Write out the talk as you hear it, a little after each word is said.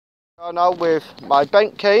Now with my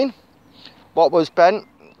bent cane, what was bent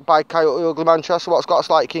by Coyote Ugly Manchester, what's got a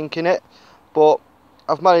slight kink in it, but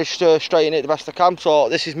I've managed to straighten it the best I can. So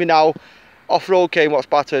this is me now off-road cane what's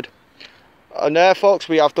battered. And there folks,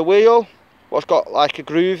 we have the wheel what's got like a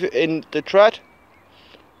groove in the tread,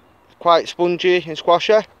 quite spongy and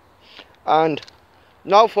squashy. And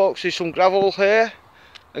now folks, there's some gravel here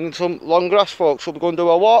and some long grass folks, so we're going to do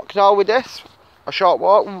a walk now with this, a short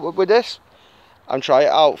walk with this, and try it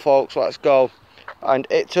out folks. Let's go. And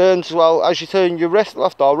it turns as well, as you turn your wrist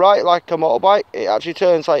left or right like a motorbike, it actually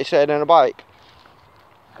turns like you're sitting in a bike.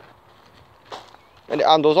 And it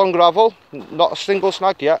handles on gravel, not a single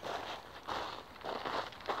snag yet,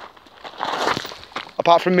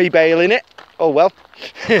 apart from me bailing it. Oh well.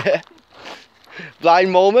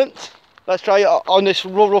 Blind moment. Let's try it on this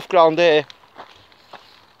rough ground here.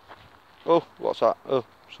 Oh, what's that? Oh,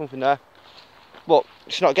 something there. But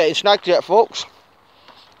it's not getting snagged yet folks.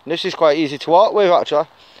 And this is quite easy to walk with actually,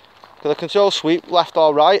 because I can still sweep left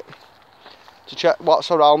or right to check what's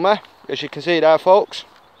around me. As you can see there folks,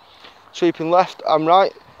 sweeping left and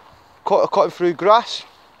right, cutting through grass,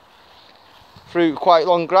 through quite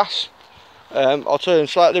long grass. I'll turn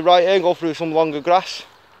slightly right here and go through some longer grass.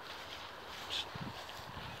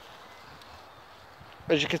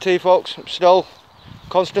 As you can see folks, still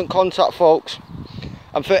constant contact folks.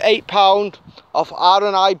 And for £8 off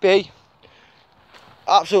RNIB,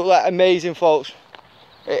 absolutely amazing folks.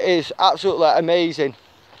 It is absolutely amazing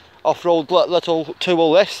off-road little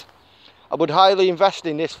tool this. I would highly invest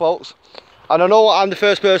in this folks, and I know I'm the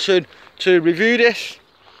first person to review this,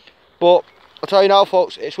 but I'll tell you now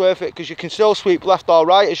folks, it's worth it because you can still sweep left or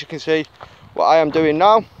right, as you can see what I am doing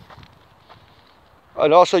now,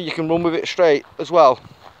 and also you can run with it straight as well.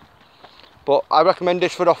 But I recommend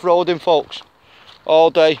this for off-roading folks, all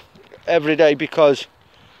day every day, because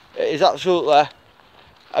it is absolutely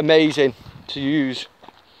amazing to use.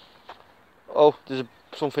 Oh, there's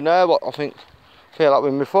something there what I think feel like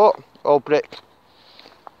with my foot. Oh, brick.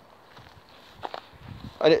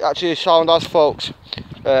 And it actually sound as folks.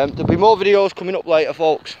 There'll be more videos coming up later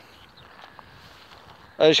folks.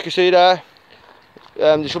 As you can see there,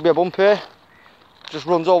 there should be a bump here, just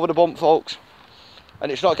runs over the bump folks,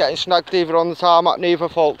 and it's not getting snagged either on the tarmac neither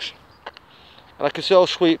folks. And I can still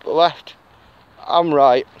sweep left and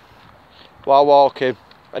right while walking,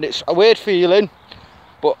 and it's a weird feeling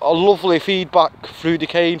but a lovely feedback through the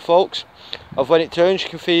cane folks, of when it turns you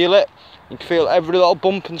can feel it, you can feel every little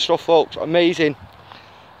bump and stuff folks. Amazing.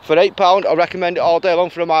 For £8 I recommend it all day long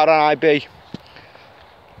from RNIB.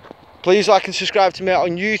 Please like and subscribe to me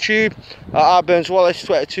on YouTube at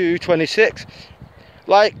rburnswallace2226.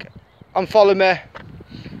 Like and follow me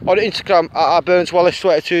on Instagram at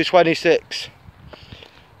rburnswallace2226.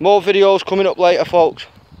 More videos coming up later folks.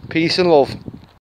 Peace and love.